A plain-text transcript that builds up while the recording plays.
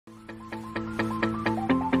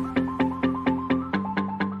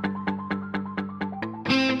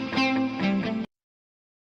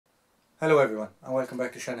Hello everyone and welcome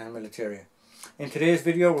back to Shanahan Militaria. In today's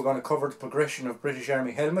video we're going to cover the progression of British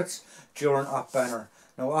Army helmets during Op Banner.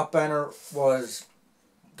 Now Op Banner was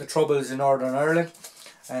the troubles in Northern Ireland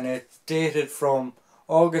and it dated from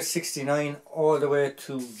August 69 all the way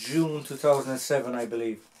to June 2007, I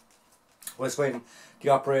believe, was when the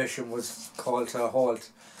operation was called to a halt.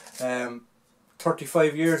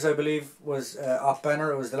 35 years I believe was Op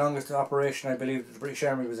Banner. It was the longest operation I believe the British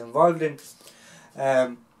Army was involved in.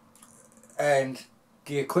 And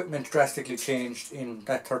the equipment drastically changed in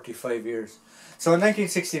that 35 years. So in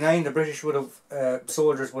 1969 the British would have,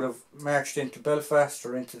 soldiers would have marched into Belfast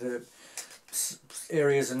or into the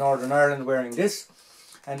areas in Northern Ireland wearing this.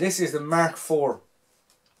 And this is the Mark IV.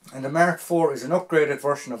 And the Mark IV is an upgraded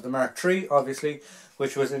version of the Mark III, obviously,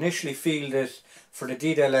 which was initially fielded for the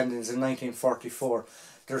D-Day landings in 1944.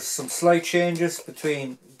 There's some slight changes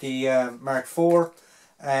between the Mark IV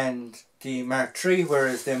and the Mark III,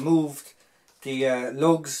 whereas they moved the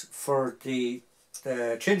lugs for the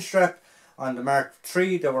chin strap on the Mark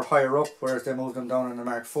III. They were higher up, whereas they moved them down on the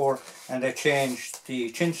Mark IV, and they changed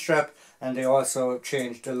the chin strap and they also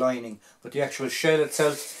changed the lining, but the actual shell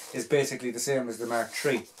itself is basically the same as the Mark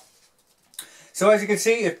III. So as you can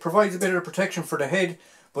see, it provides a bit of protection for the head,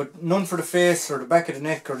 but none for the face or the back of the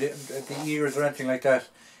neck or the ears or anything like that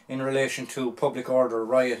in relation to public order,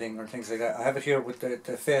 rioting or things like that. I have it here with the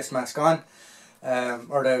face mask on,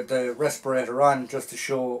 or the respirator on, just to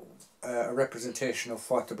show a representation of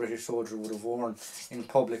what the British soldier would have worn in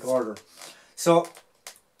public order. So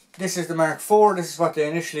this is the Mark IV. This is what they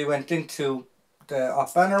initially went into the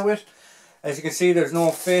Op Banner with. As you can see, there's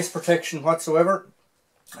no face protection whatsoever,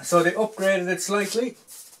 so they upgraded it slightly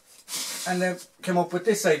and they came up with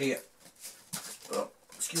this idea. Oh,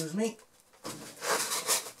 excuse me.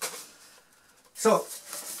 So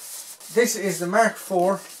this is the Mark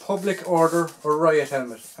IV public order or riot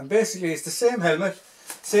helmet, and basically it's the same helmet,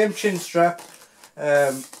 same chin strap,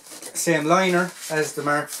 same liner as the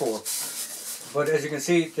Mark IV, but as you can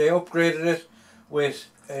see they upgraded it with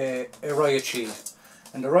a riot shield,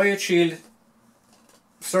 and the riot shield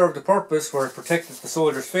served the purpose where it protected the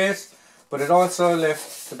soldier's face, but it also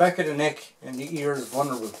left the back of the neck and the ears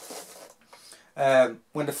vulnerable.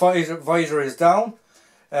 When the visor is down,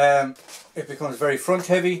 it becomes very front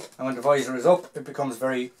heavy, and when the visor is up it becomes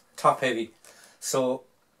very top heavy, so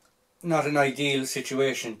not an ideal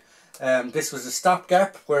situation. This was a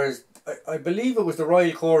stopgap, whereas I believe it was the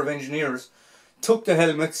Royal Corps of Engineers took the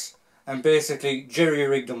helmets and basically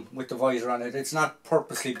jerry-rigged them with the visor on it. It's not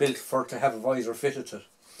purposely built for to have a visor fitted to it.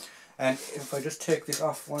 And if I just take this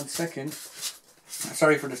off 1 second,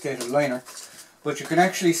 sorry for the state of the liner, but you can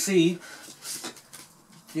actually see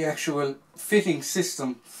the actual fitting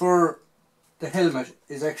system for the helmet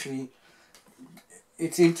is actually,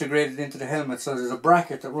 it's integrated into the helmet. So there's a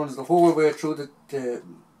bracket that runs the whole way through the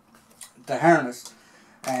harness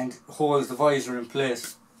and holds the visor in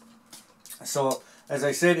place. So as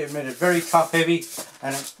I said, it made it very top heavy,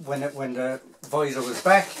 and when the visor was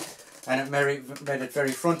back, and it made it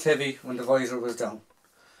very front heavy when the visor was down.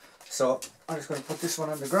 So I'm just going to put this one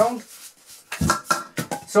on the ground.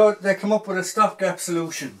 So they come up with a stopgap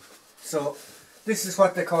solution. So this is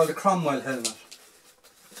what they call the Cromwell helmet.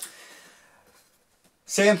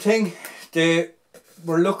 Same thing, they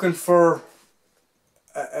were looking for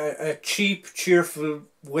a cheap, cheerful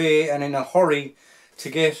way and in a hurry to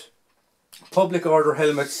get public order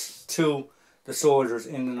helmets to the soldiers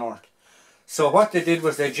in the north. So what they did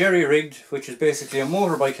was they jerry-rigged, which is basically a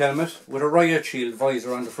motorbike helmet with a riot shield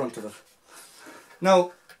visor on the front of it.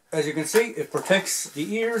 Now, as you can see, it protects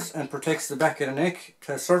the ears and protects the back of the neck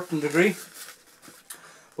to a certain degree.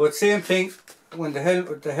 But same thing, when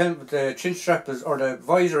the chin strap is, or the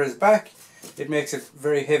visor is back, it makes it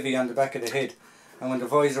very heavy on the back of the head. And when the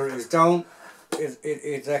visor is down,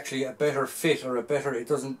 it's actually a better fit, or it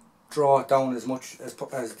doesn't draw it down as much as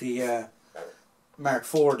the Mark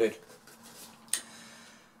IV did.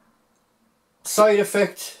 Side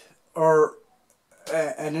effect, or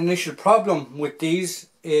an initial problem with these,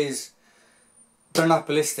 is they're not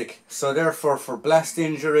ballistic, so therefore for blast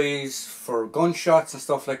injuries, for gunshots and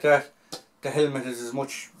stuff like that, the helmet is as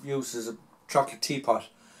much use as a chocolate teapot.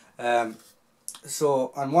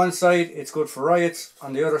 So on one side it's good for riots,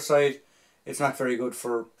 on the other side it's not very good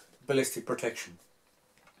for ballistic protection.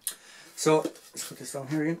 So let's put this down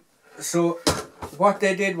here again. So what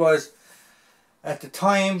they did was, at the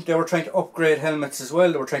time they were trying to upgrade helmets as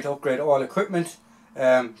well. They were trying to upgrade all equipment.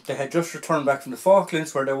 They had just returned back from the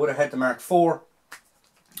Falklands, where they would have had the Mark IV,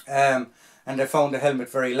 and and they found the helmet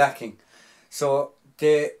very lacking. So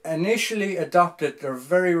they initially adopted, they're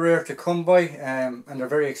very rare to come by, and they're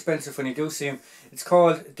very expensive when you do see them. It's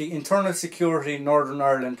called the Internal Security Northern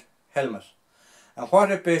Ireland helmet. And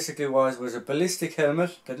what it basically was a ballistic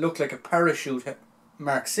helmet that looked like a parachute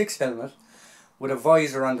Mark 6 helmet with a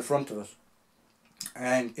visor on the front of it.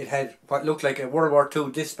 And it had what looked like a World War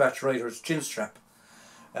II dispatch rider's chin strap.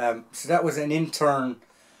 So that was an intern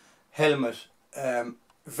helmet.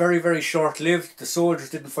 Very, very short-lived. The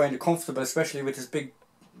soldiers didn't find it comfortable, especially with this big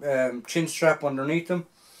chin strap underneath them.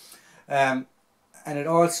 And it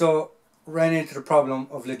also ran into the problem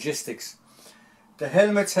of logistics. The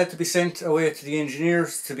helmets had to be sent away to the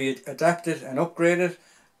engineers to be adapted and upgraded,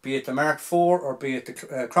 be it the Mark IV or be it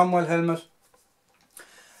the Cromwell helmet.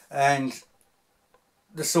 And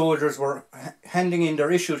the soldiers were handing in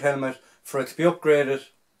their issued helmet for it to be upgraded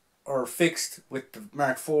or fixed with the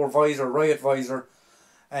Mark IV visor, riot visor,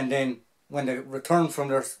 and then when they returned from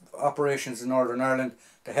their operations in Northern Ireland,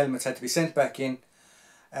 the helmets had to be sent back in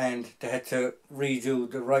and they had to redo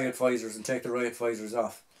the riot visors and take the riot visors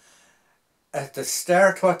off. At the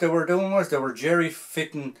start, what they were doing was they were jerry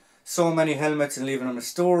fitting so many helmets and leaving them in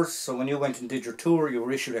stores, so when you went and did your tour you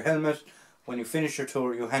were issued a helmet. When you finished your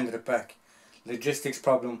tour you handed it back. Logistics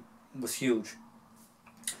problem was huge.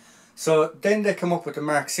 So then they come up with the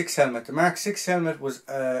Mark 6 helmet. The Mark 6 helmet was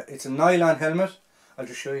it's a nylon helmet. I'll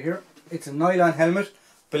just show you here. It's a nylon helmet,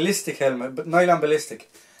 ballistic helmet, but nylon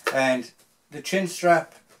ballistic, and the chin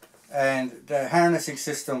strap and the harnessing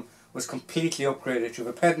system was completely upgraded. You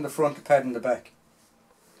have a pad in the front, a pad in the back,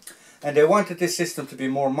 and they wanted this system to be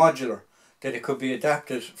more modular, that it could be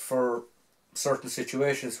adapted for certain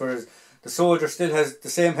situations, whereas the soldier still has the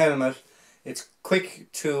same helmet. It's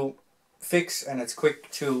quick to fix and it's quick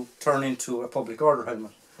to turn into a public order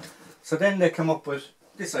helmet. So then they come up with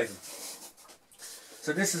this item.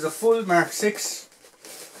 So this is a full Mark 6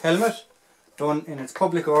 helmet done in its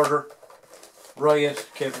public order riot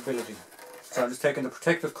capability. So I'm just taking the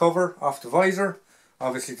protective cover off the visor,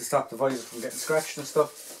 obviously to stop the visor from getting scratched and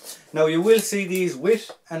stuff. Now you will see these with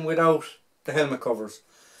and without the helmet covers.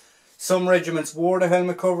 Some regiments wore the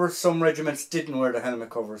helmet covers, some regiments didn't wear the helmet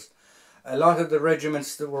covers. A lot of the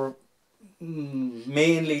regiments that were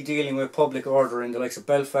mainly dealing with public order in the likes of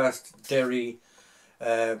Belfast, Derry,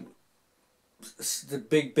 the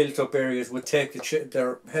big built up areas would take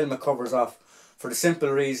their helmet covers off for the simple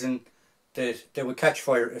reason that they would catch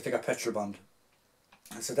fire if they got petrol bombed.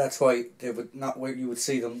 And so that's why they would not wear, you would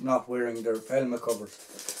see them not wearing their helmet covers.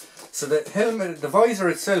 So the helmet, the visor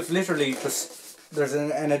itself, literally just, there's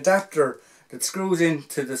an adapter that screws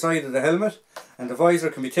into the side of the helmet, and the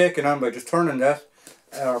visor can be taken on by just turning that,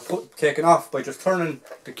 or taken off by just turning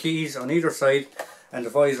the keys on either side, and the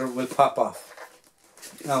visor will pop off.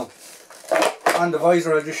 Now, on the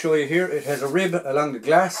visor, I'll just show you here, it has a rib along the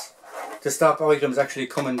glass to stop items actually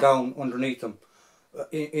coming down underneath them,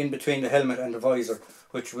 in between the helmet and the visor,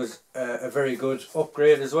 which was a very good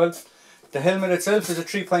upgrade as well. The helmet itself is a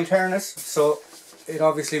 3-point harness, so it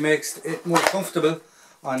obviously makes it more comfortable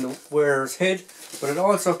on the wearer's head, but it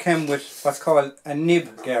also came with what's called a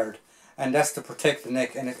nib guard, and that's to protect the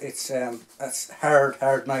neck, and that's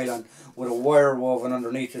hard nylon with a wire woven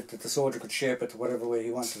underneath it that the soldier could shape it whatever way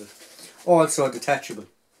he wanted it. Also detachable.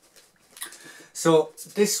 So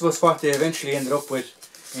this was what they eventually ended up with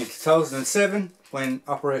in 2007 when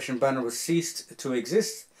Operation Banner was ceased to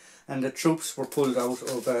exist and the troops were pulled out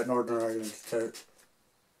of Northern Ireland to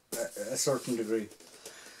a certain degree.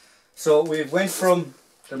 So we went from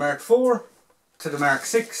the Mark IV to the Mark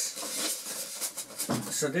VI.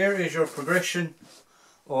 So there is your progression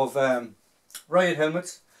of riot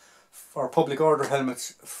helmets or public order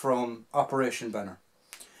helmets from Operation Banner.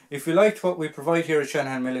 If you liked what we provide here at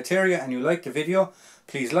Shanahan Militaria and you liked the video,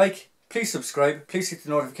 please like, please subscribe, please hit the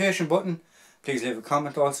notification button, please leave a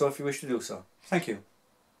comment also if you wish to do so. Thank you.